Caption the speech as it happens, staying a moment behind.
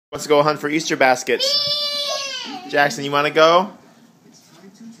Let's go hunt for Easter baskets. Jackson, you want to go?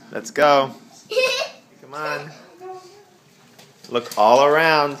 Let's go. Come on. Look all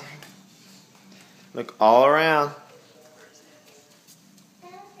around. Look all around.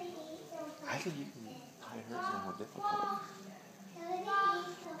 I think you can hide hers a more difficult. You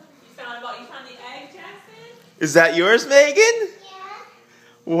found the egg, Jackson? Is that yours, Megan? Yeah.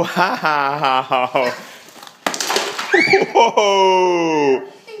 Wow. Whoa.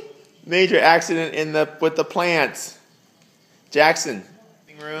 Major accident with the plants. Jackson,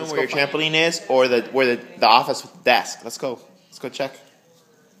 room where your trampoline is, or where the office with the desk. Let's go. Let's go check.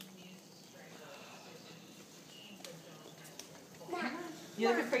 You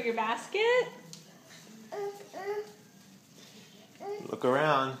looking for your basket? Look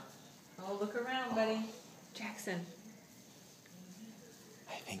around. Oh, look around, buddy. Jackson.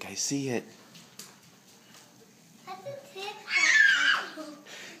 I think I see it.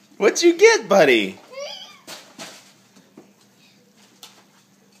 What'd you get, buddy?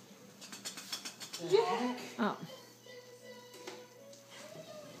 Oh.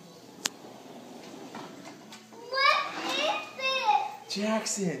 What is it?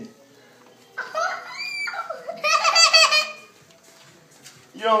 Jackson.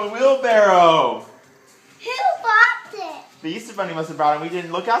 You're on the wheelbarrow. Who bought it? The Easter Bunny must have brought it. We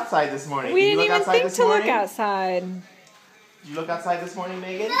didn't look outside this morning. We Did you didn't look even outside think this to morning? look outside. Did you look outside this morning,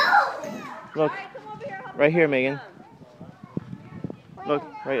 Megan? No. Look. Right here, Megan. Look,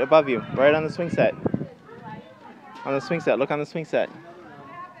 right above you. Right on the swing set. On the swing set. Look on the swing set.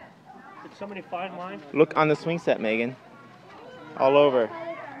 Did somebody find mine? Look on the swing set, Megan. All over.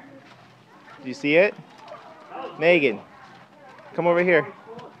 Do you see it? Megan, come over here.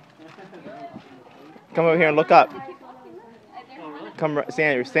 Come over here and look up.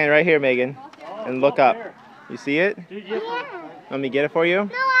 Stand right here, Megan, and look up. You see it? Yeah. Let me get it for you?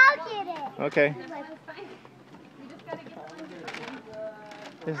 No, I'll get it. Okay.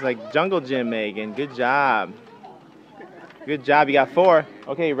 This is like jungle gym, Megan. Good job. Good job. You got 4.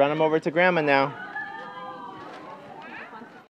 Okay, run them over to Grandma now.